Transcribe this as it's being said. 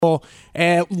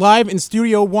And live in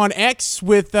Studio 1X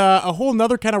with a whole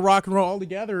nother kind of rock and roll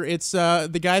altogether. It's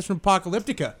the guys from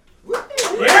Apocalyptica.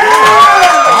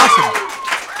 Awesome.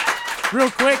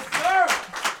 Real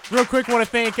quick, want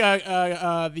to thank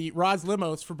the Rod's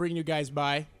Limos for bringing you guys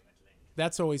by.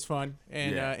 That's always fun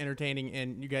and entertaining,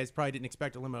 and you guys probably didn't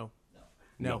expect a limo.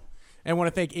 No. And want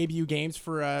to thank ABU Games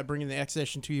for bringing the X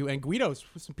Session to you, and Guido's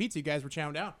with some pizza. You guys were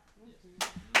chowing down.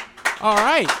 All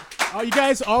right. You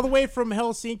guys all the way from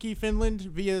Helsinki, Finland,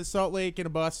 via Salt Lake in a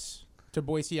bus to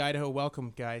Boise, Idaho.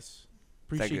 Welcome, guys.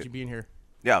 Appreciate you being here.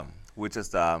 Yeah, we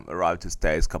just arrived to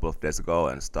States a couple of days ago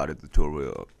and started the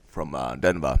tour from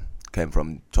Denver. Came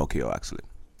from Tokyo, actually.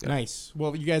 Yeah. Nice.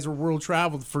 Well, you guys are world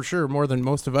traveled for sure, more than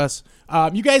most of us.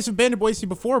 You guys have been to Boise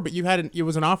before, but it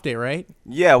was an off day, right?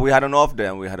 Yeah, we had an off day,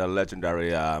 and we had a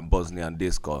legendary Bosnian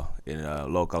disco in a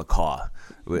local car.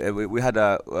 We had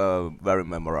a very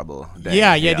memorable day.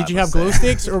 Yeah. Did you have glow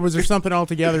sticks, or was there something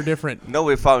altogether different? No,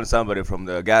 we found somebody from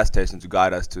the gas station to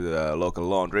guide us to the local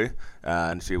laundry,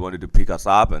 and she wanted to pick us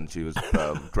up, and she was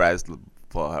dressed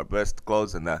for her best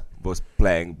clothes, and was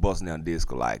playing Bosnian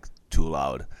disco like too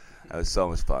loud. It was so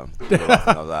much fun. Do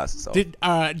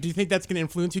you think that's going to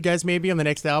influence you guys maybe on the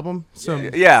next album?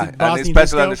 Yeah, and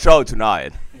especially on the show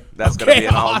tonight. That's going to be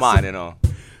in our mind, you know.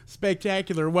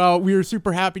 Spectacular. Well, we are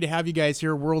super happy to have you guys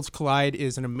here. Worlds Collide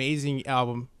is an amazing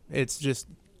album. It's just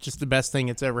the best thing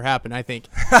that's ever happened, I think.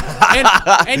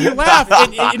 and you laugh,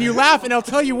 and you laugh, and I'll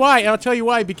tell you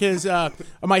why. Because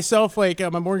myself, my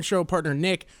morning show partner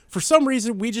Nick, for some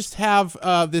reason we just have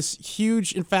this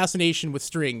huge fascination with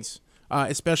strings.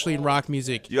 Especially in rock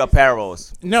music. You are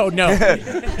parallels. No.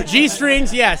 G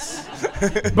strings, yes.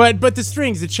 But the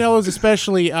strings, the cellos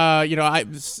especially,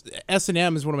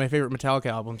 S&M is one of my favorite Metallica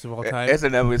albums of all time.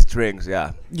 S&M with strings,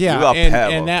 yeah. Yeah,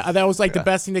 and that was like the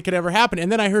best thing that could ever happen.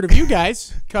 And then I heard of you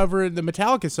guys covering the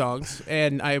Metallica songs,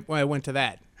 and I went to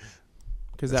that.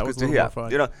 Because that was a little more fun.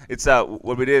 You know, it's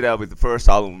what we did with the first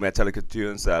album, Metallica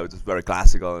tunes. It was very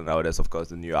classical, and nowadays, of course,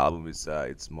 the new album is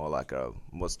it's more like a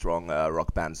more strong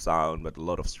rock band sound, but a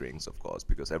lot of strings, of course,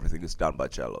 because everything is done by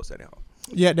cellos anyhow.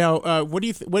 Yeah. Now, what do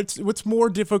you? What's more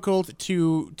difficult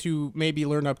to maybe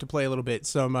learn up to play a little bit?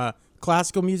 Some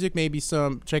classical music, maybe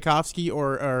some Tchaikovsky,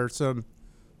 or some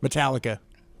Metallica.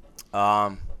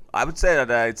 I would say that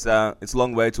it's a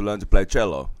long way to learn to play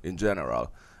cello in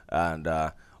general, and.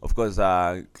 Of course,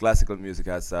 classical music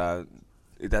has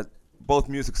both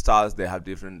music styles. They have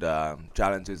different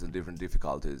challenges and different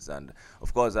difficulties, and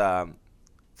of course,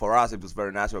 for us, it was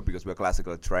very natural because we're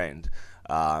classically trained.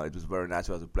 It was very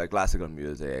natural to play classical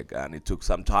music, and it took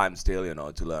some time still,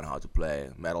 to learn how to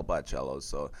play metal by cello.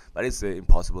 So, but it's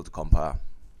impossible to compare.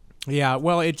 Yeah,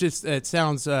 well, it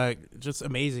sounds just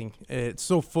amazing. It's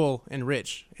so full and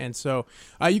rich, and so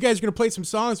you guys are gonna play some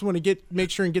songs. We want to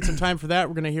make sure and get some time for that.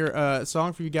 We're gonna hear a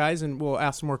song for you guys, and we'll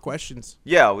ask some more questions.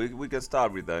 Yeah, we can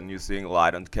start with the new single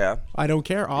 "I Don't Care." I Don't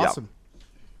Care, awesome. Yeah.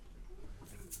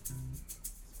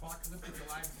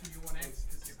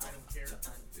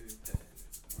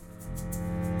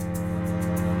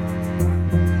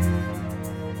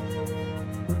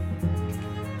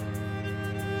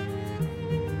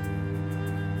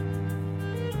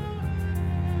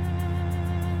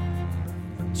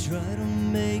 Try to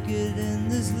make it in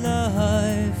this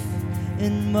life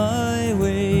in my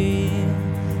way.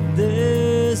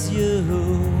 There's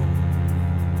you.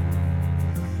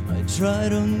 I try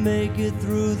to make it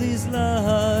through these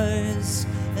lies,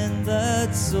 and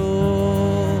that's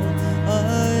all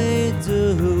I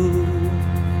do.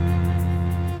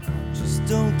 Just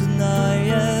don't deny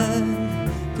it.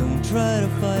 Don't try to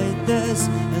fight this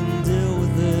and deal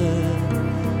with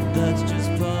it. That's just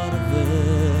part of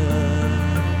it.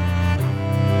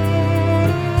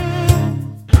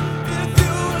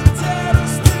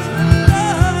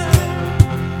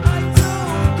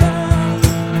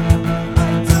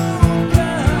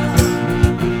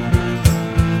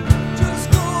 Just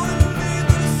go and leave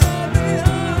us all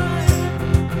behind.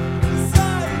 'Cause I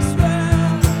expect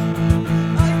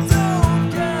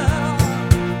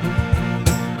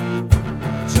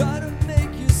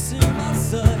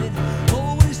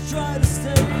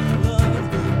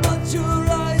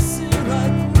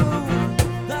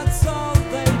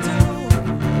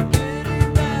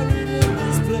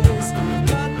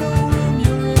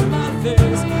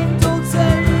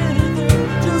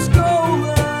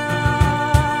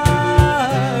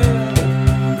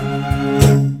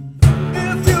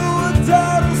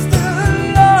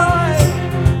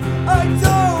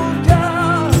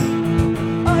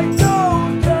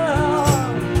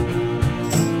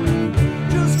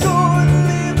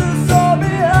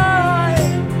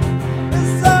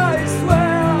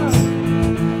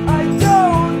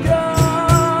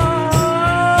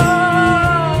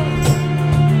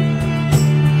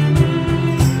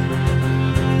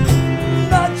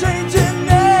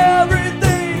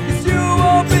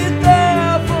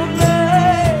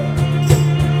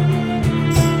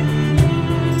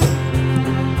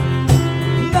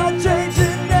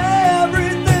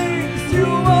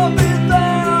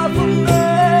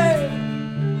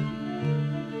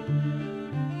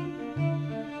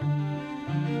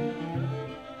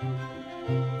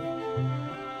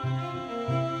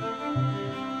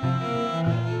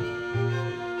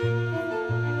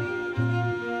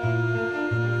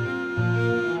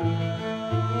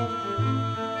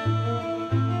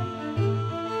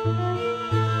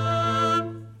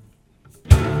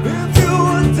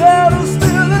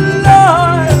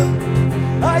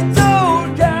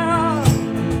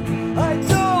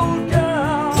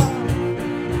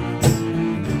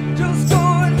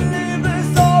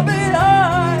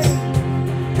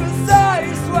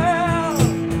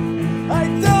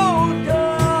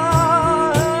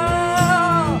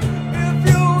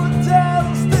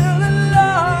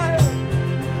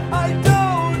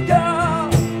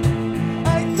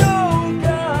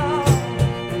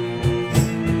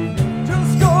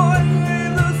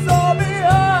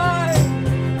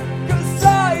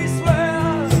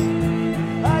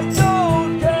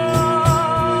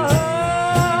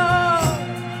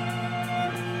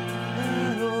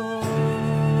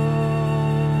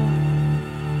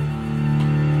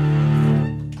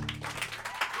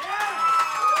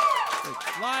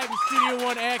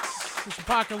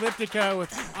Apocalyptica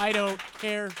with I Don't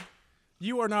Care.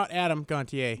 You are not Adam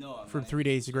Gontier from 3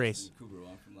 Days of Grace. I'm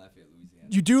from Lafayette, Louisiana.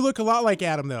 You do look a lot like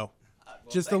Adam, though.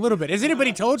 Just a little bit. Has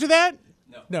anybody told you that?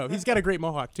 No, he's got a great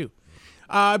mohawk, too.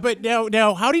 But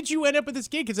now, how did you end up at this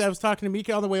gig? Because I was talking to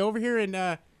Mika on the way over here,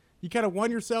 and you kind of won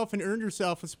yourself and earned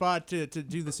yourself a spot to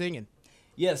do the singing.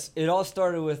 Yes, it all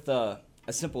started with a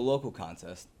simple local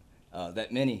contest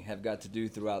that many have got to do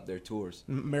throughout their tours.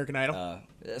 American Idol?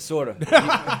 Sort of.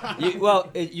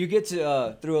 You get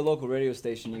to, through a local radio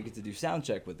station, you get to do sound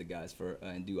check with the guys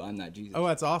and do I'm Not Jesus. Oh,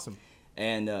 that's awesome.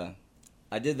 And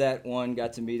I did that one,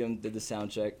 got to meet them, did the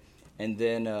sound check, and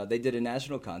then they did a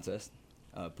national contest,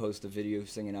 post a video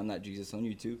singing I'm Not Jesus on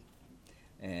YouTube.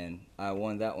 And I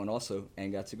won that one also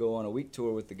and got to go on a week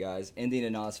tour with the guys, ending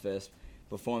in Ozfest,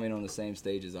 performing on the same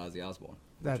stage as Ozzy Osbourne,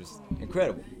 which was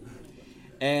incredible.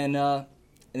 And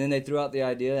then they threw out the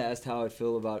idea, asked how I'd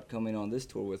feel about coming on this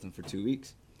tour with them for 2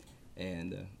 weeks.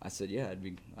 And I said, yeah,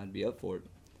 I'd be up for it.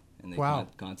 And they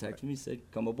contacted me, said,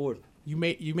 come aboard. You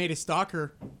made a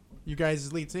stalker you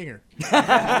guys' lead singer.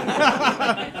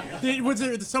 Was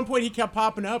there at some point he kept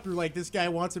popping up? You're like, this guy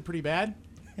wants it pretty bad?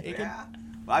 Aiken? Yeah.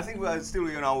 But I think we're still,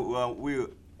 how we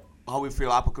feel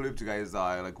Apocalyptica is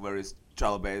like very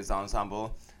cello-based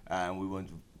ensemble, and we want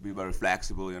to be very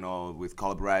flexible, with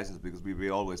collaborations, because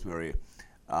we're always very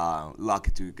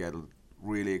lucky to get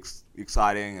really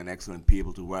exciting and excellent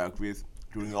people to work with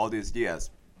during all these years.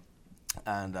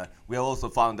 And we have also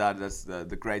found that that's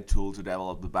the great tool to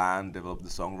develop the band, develop the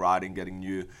songwriting, getting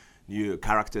new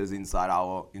characters into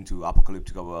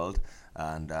Apocalyptica world.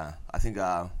 And I think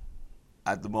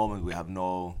at the moment we have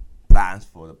no plans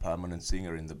for the permanent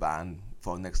singer in the band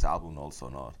for next album, also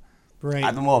not. Right.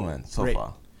 At the moment, so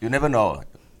far. You never know.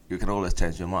 You can always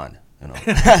change your mind.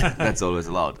 That's always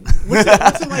allowed.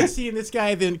 What's it like seeing this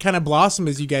guy then kind of blossom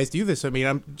as you guys do this? I mean,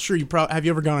 I'm sure have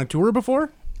you ever gone on tour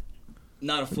before?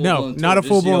 Not a full-blown tour. Not a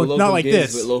full-blown, not like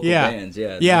this. With local bands,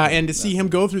 yeah, and to see him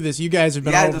go through this, you guys have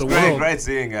been all over the world. Yeah, it was great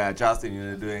seeing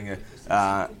Justin, doing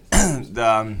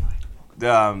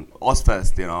the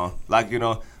Ozfest,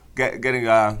 getting.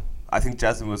 I think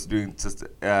Justin was doing just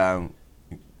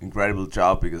incredible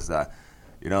job because,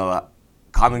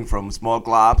 coming from small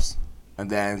clubs, and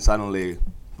then suddenly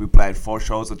we played 4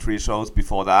 shows or 3 shows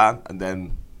before that, and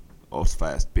then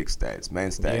Ozfest, big stage,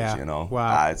 main stage,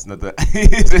 Wow. It's not the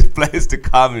easiest place to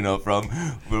come, from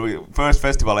first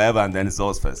festival ever, and then it's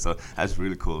Ozfest, so that's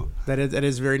really cool. That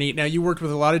is very neat. Now, you worked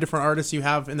with a lot of different artists you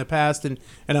have in the past, and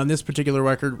on this particular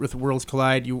record with Worlds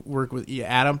Collide, you work with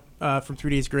Adam from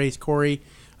 3 Days Grace, Corey,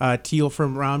 Teal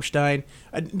from Rammstein.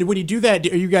 When you do that,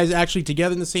 are you guys actually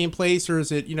together in the same place, or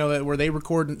is it, where they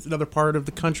record in another part of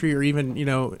the country, or even,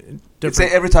 different? It's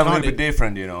every time a little bit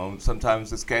different,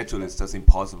 Sometimes the schedule is just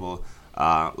impossible.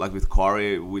 Like with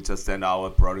Corey, we just sent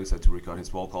our producer to record his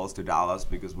vocals to Dallas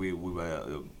because we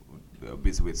were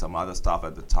busy with some other stuff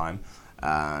at the time.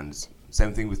 And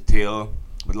same thing with Teal.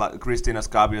 But like Christina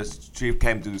Scabios, she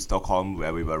came to Stockholm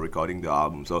where we were recording the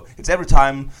album. So it's every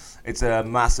time it's a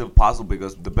massive puzzle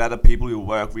because the better people you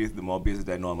work with, the more busy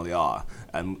they normally are.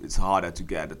 And it's harder to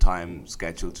get the time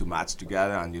schedule to match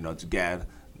together and, to get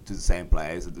to the same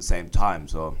place at the same time.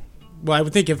 So, well, I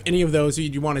would think if any of those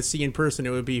you want to see in person, it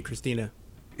would be Christina.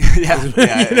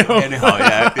 Anyhow,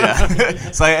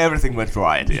 yeah. So everything went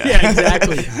right. Yeah,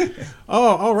 exactly.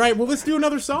 Oh, all right. Well, let's do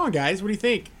another song, guys. What do you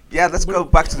think? Yeah, let's go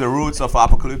back to the roots of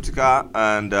Apocalyptica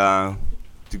and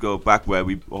to go back where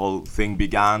the whole thing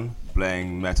began,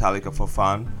 playing Metallica for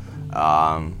fun.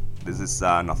 This is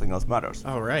Nothing Else Matters.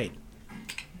 All right.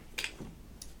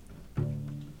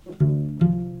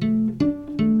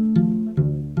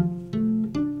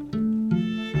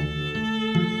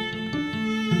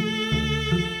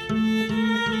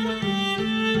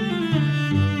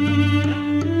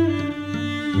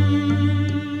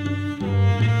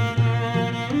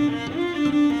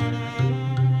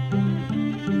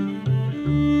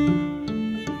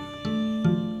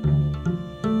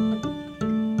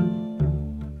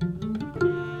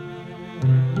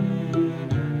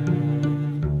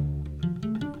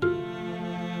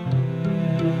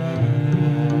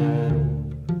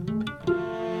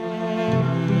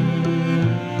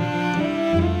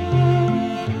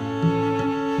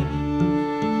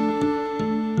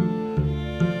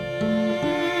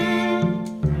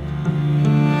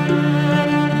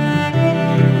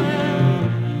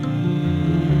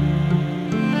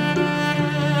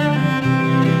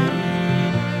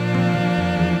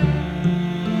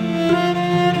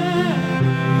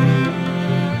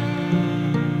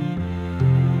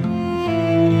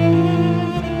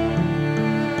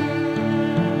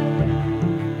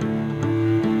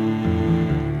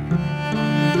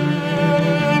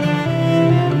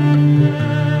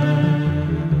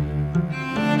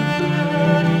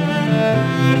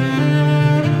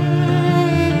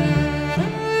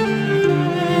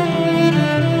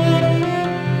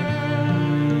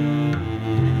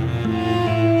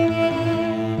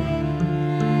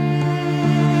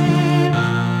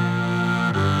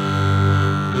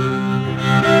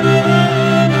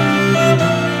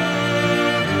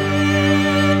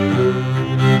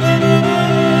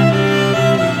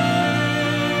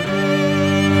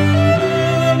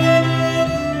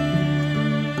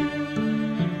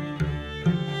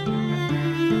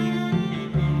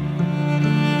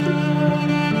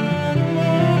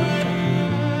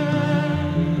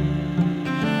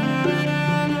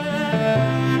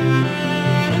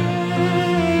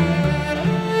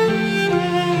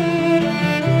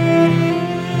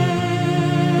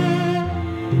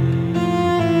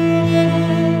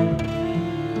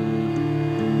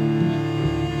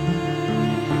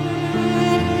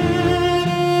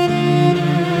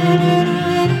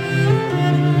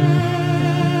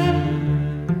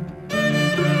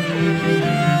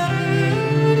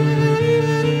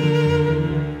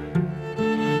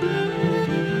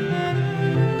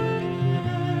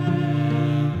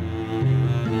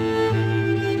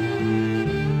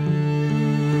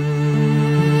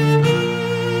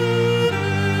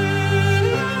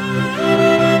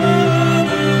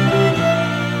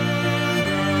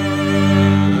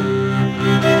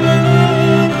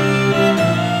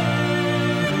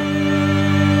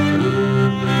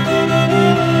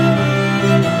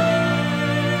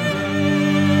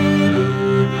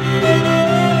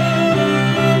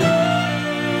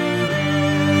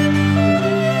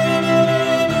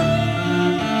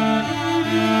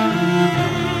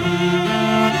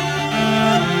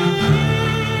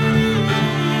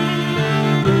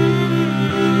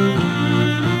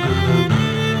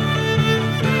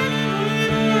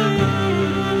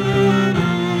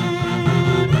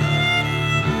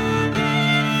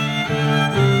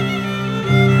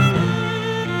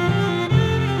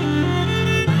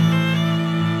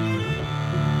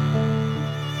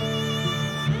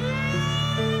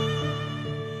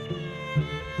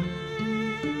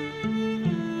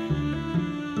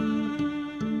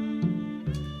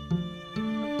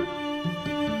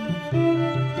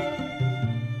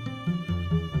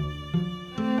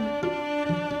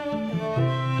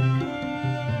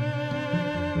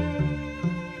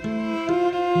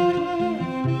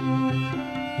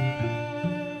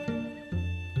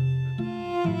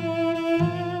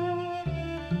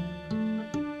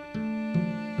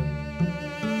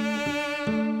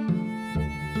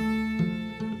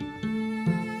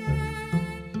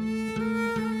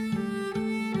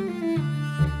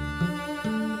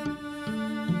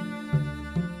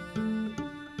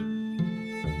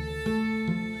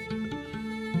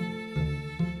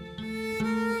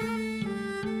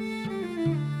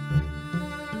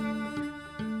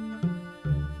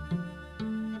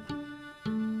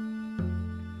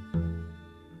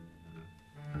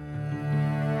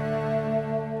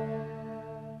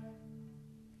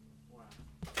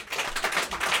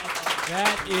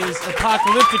 That is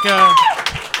Apocalyptica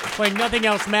playing Nothing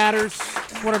Else Matters,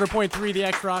 100.3 The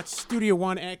X Rocks, Studio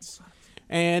One X.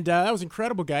 And that was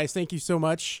incredible, guys. Thank you so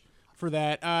much for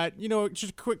that.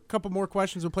 Just a quick couple more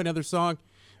questions. We'll play another song.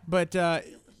 But,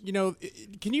 can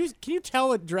you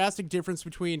tell a drastic difference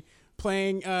between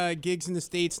playing gigs in the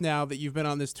States now that you've been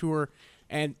on this tour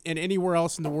and anywhere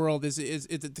else in the world? Is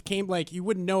it came like you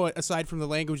wouldn't know it aside from the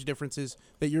language differences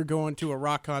that you're going to a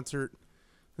rock concert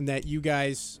and that you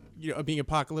guys, being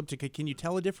Apocalyptica, can you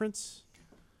tell a difference?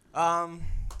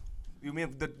 You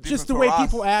mean the difference Just the for way us?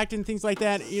 people act and things like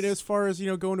that, as far as,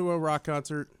 going to a rock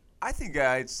concert. I think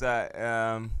it's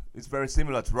very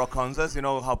similar to rock concerts. You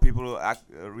know how people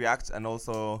react, and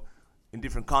also in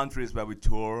different countries where we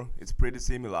tour, it's pretty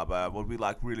similar. But what we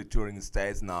like really touring in the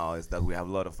States now is that we have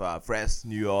a lot of fresh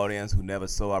new audience who never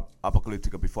saw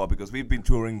Apocalyptica before, because we've been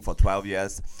touring for 12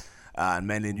 years, and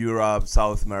mainly in Europe,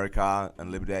 South America, and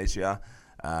a little bit Asia.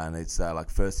 And it's like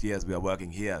first years we are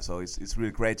working here, so it's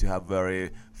really great to have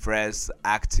very fresh,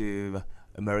 active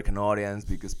American audience,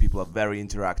 because people are very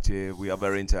interactive. We are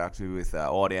very interactive with the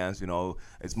audience.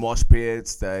 It's mosh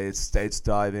pits, it's stage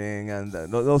diving, and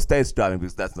no stage diving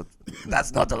because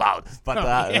that's not allowed.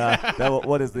 But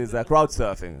what is this? Crowd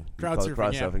surfing. Crowd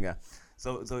surfing, yeah.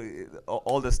 So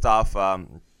all the stuff.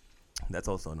 That's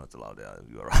also not allowed.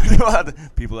 You're right.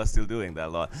 But people are still doing that a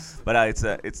lot. But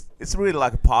it's really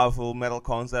like a powerful metal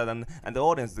concert, and the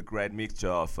audience is a great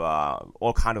mixture of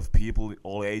all kind of people,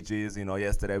 all ages.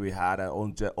 Yesterday we had an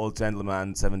old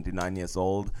gentleman, 79 years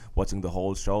old, watching the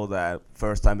whole show. That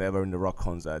first time ever in the rock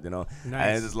concert. Nice.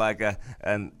 And it's like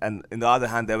and on the other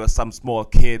hand, there were some small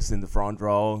kids in the front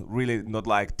row, really not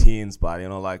like teens, but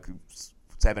like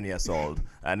 7 years old,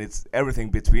 and it's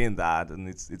everything between that, and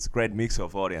it's a great mix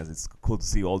of audience. It's cool to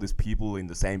see all these people in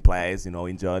the same place,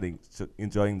 enjoying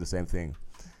the same thing.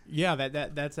 Yeah,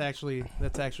 that's actually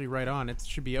right on. It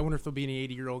should be. I wonder if there'll be any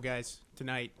 80-year-old guys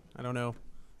tonight. I don't know,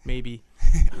 maybe.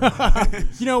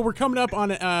 We're coming up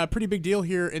on a pretty big deal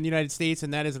here in the United States,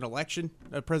 and that is an election,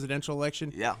 a presidential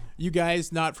election. Yeah. You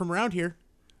guys not from around here.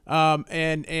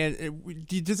 And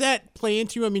does that play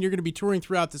into? I mean, you're going to be touring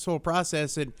throughout this whole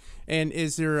process, and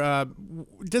is there?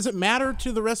 Does it matter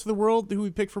to the rest of the world who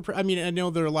we pick for? I mean, I know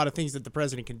there are a lot of things that the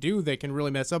president can do that can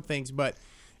really mess up things, but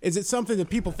is it something that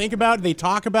people think about? They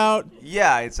talk about?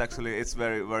 Yeah, it's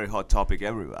very very hot topic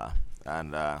everywhere,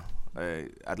 and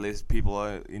at least people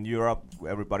in Europe,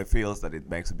 everybody feels that it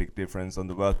makes a big difference on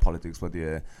the world politics what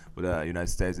the United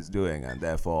States is doing, and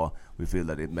therefore we feel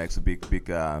that it makes a big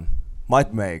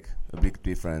might make a big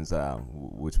difference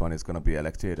which one is going to be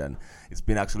elected. And it's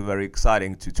been actually very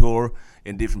exciting to tour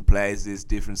in different places,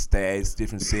 different states,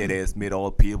 different cities, meet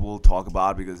all people, talk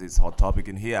about, because it's a hot topic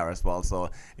in here as well. So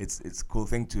it's a cool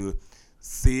thing to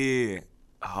see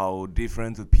how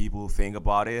different the people think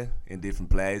about it in different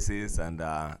places, and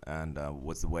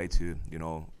what's the way to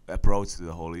approach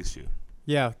the whole issue.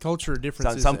 Yeah, culture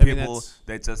differences. Some people,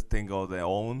 they just think of their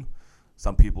own.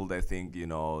 Some people, they think, a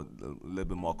little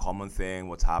bit more common thing,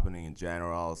 what's happening in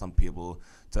general. Some people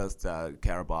just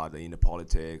care about the inner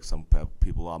politics. Some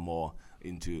people are more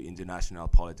into international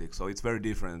politics. So it's very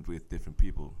different with different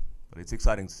people. But it's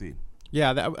exciting to see.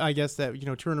 Yeah, I guess that,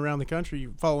 touring around the country,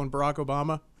 following Barack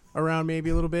Obama around maybe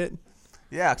a little bit.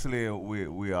 Yeah, actually,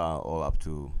 we are all up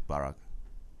to Barack.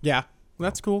 Yeah.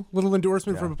 That's cool. Little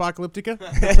endorsement from Apocalyptica.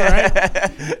 That's all right.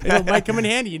 It might come in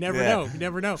handy. You never know. You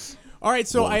never know. All right,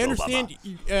 so I understand,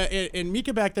 and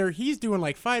Mika back there, he's doing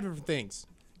like 5 different things.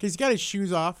 Because he's got his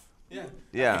shoes off.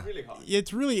 Yeah. It's really hot.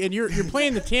 It's really, and you're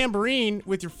playing the tambourine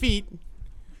with your feet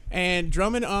and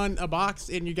drumming on a box,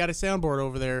 and you got a soundboard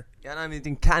over there. Yeah, and I'm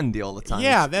eating candy all the time.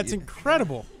 Yeah, that's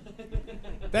incredible.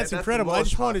 That's incredible. I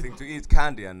just wanted to eat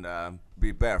candy and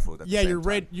be barefoot. At the same you're time.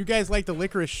 right. You guys like the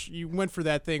licorice. You went for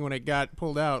that thing when it got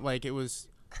pulled out, like it was,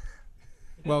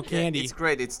 candy. It's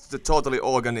great. It's the totally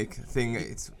organic thing.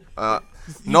 It's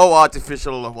no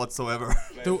artificial whatsoever.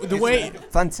 The way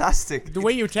Fantastic. the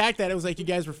way you attacked that, it was like you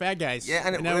guys were fat guys. Yeah,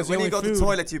 and that was the when you only go to food. the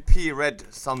toilet, you pee red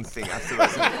something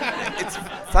afterwards. It's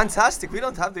fantastic. We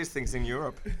don't have these things in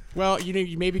Europe. Well,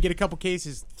 you maybe get a couple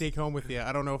cases to take home with you.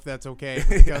 I don't know if that's okay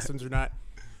with customs or not.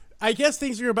 I guess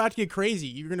things are about to get crazy.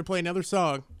 You're going to play another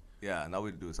song. Yeah, now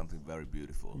we do something very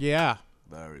beautiful. Yeah.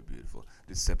 Very beautiful.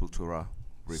 This Sepultura.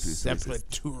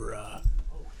 Sepultura.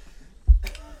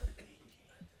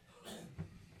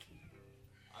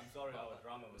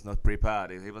 Was not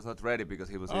prepared. He was not ready because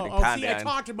he was eating see, candy I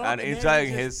talked him up and and then enjoying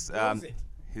he just blows it.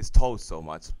 his toes so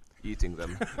much, eating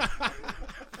them.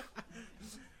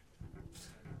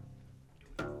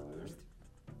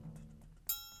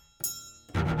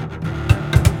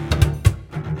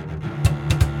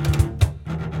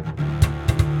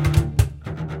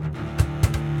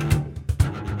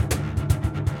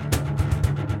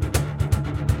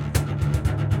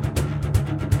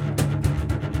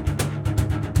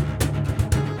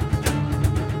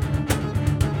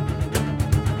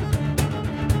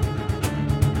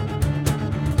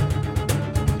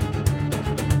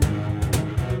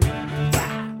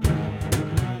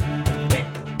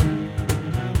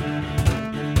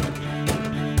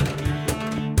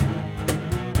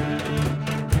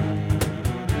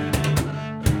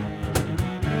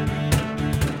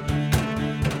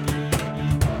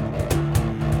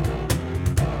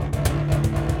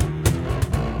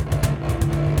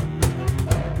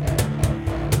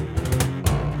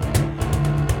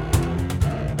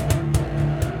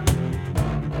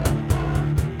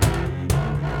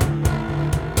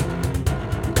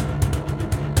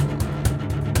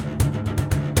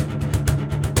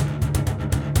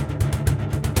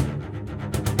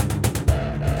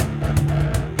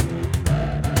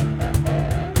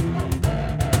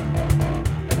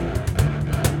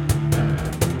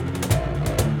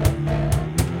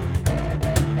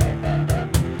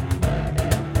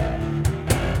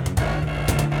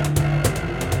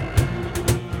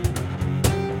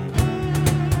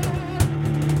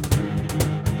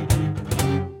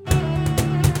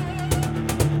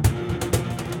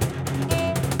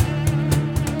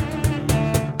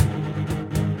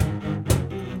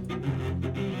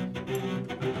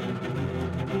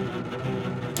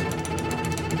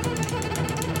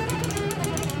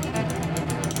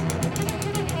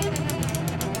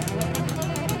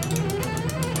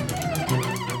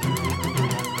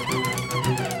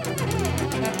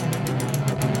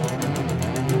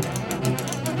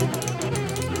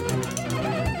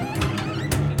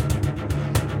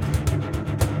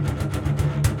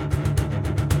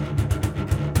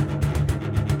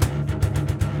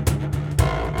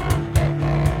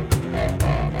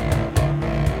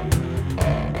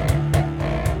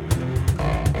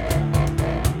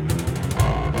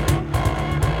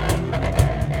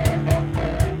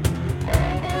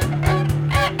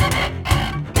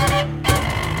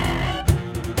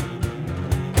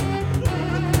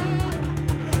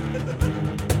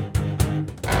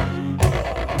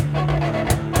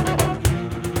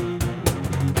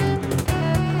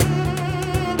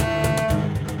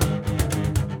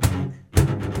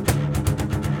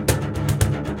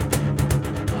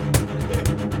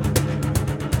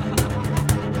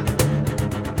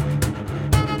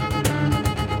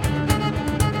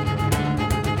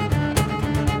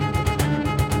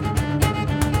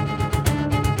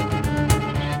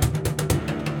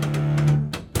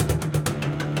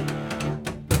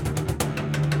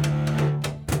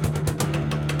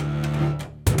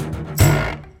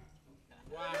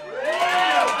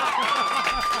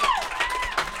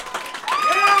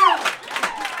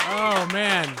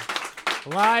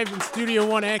 Studio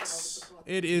 1X.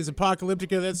 It is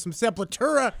Apocalyptica. That's some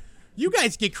Sepultura. You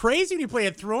guys get crazy when you play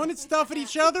it, throwing stuff at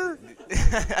each other.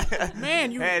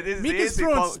 Man, Mika's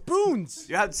throwing spoons.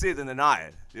 You have to see it in the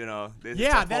night, you know. This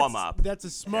Yeah, is a warm-up. that's a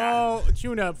small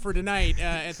tune-up for tonight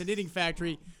at the Knitting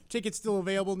Factory. Tickets still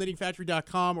available,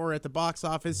 knittingfactory.com or at the box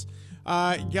office.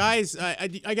 Guys,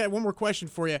 I got one more question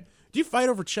for you. Do you fight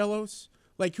over cellos?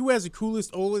 Like, who has the coolest,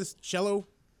 oldest cello?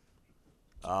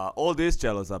 All these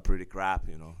cellos are pretty crap,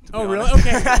 you know. Oh, really?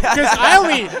 Okay. Because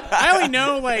I only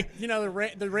know, like, you know,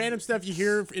 the random stuff you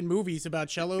hear in movies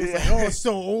about cellos. Yeah. Like, oh, it's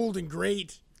so old and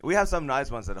great. We have some nice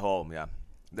ones at home, yeah.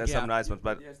 There's Yeah. some nice ones,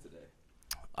 but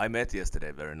I met yesterday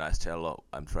a very nice cello.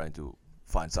 I'm trying to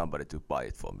find somebody to buy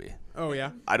it for me. Oh, yeah?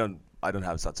 I don't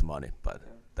have such money, but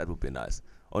that would be nice.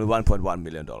 Only $1.1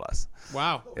 million.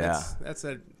 Wow. Yeah. That's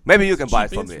a Maybe you can buy it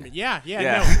cheap for instrument. me. Yeah.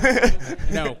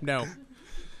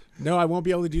 No, I won't be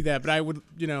able to do that, but I would,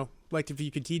 you know, like if you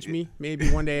could teach me,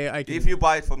 maybe one day I can. If you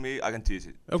buy it for me, I can teach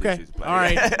it. Okay. Teach you to play. All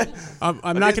right. I'm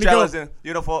But not these going to cellos, go.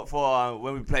 you know, for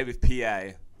when we play with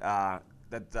PA,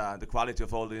 the quality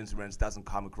of all the instruments doesn't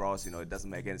come across. You know, it doesn't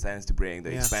make any sense to bring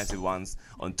the Yeah. expensive ones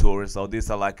on tour. So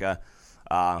these are like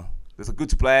these are good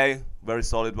to play, very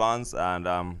solid ones,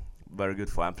 and very good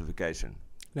for amplification.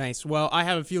 Nice. Well, I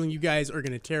have a feeling you guys are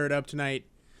going to tear it up tonight.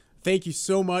 Thank you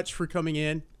so much for coming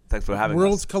in. Thanks for having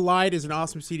Worlds us. Collide is an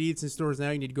awesome CD. It's in stores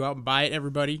now. You need to go out and buy it,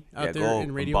 everybody out Yeah, there go in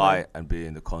and Radio buy Land. and be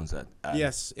in the concert. And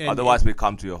Yes, and- otherwise, we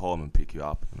come to your home and pick you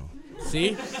up. You know.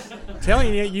 See?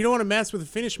 Telling you, you don't want to mess with a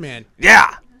Finnish man.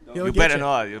 Yeah. He'll You get better you.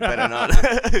 not. You better not.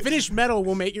 Finnish metal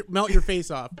will melt your face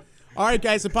off. All right,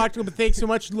 guys. Apocalypse, thanks so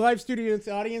much. Live studio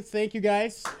audience, thank you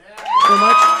guys so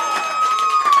much.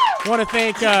 I want to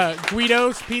thank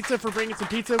Guido's Pizza for bringing some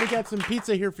pizza. We got some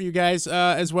pizza here for you guys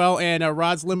as well. And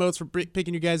Rod's Limos for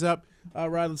picking you guys up.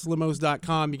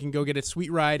 Rod'sLimos.com. You can go get a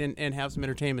sweet ride and have some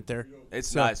entertainment there.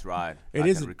 It's a nice ride. It I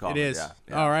is. can recall It is.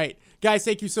 Yeah. All right. Guys,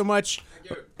 thank you so much.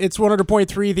 It's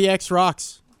 100.3 The X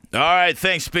Rocks. All right,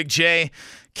 thanks, Big J.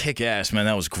 Kick ass, man.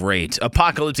 That was great.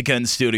 Apocalyptica in the studio.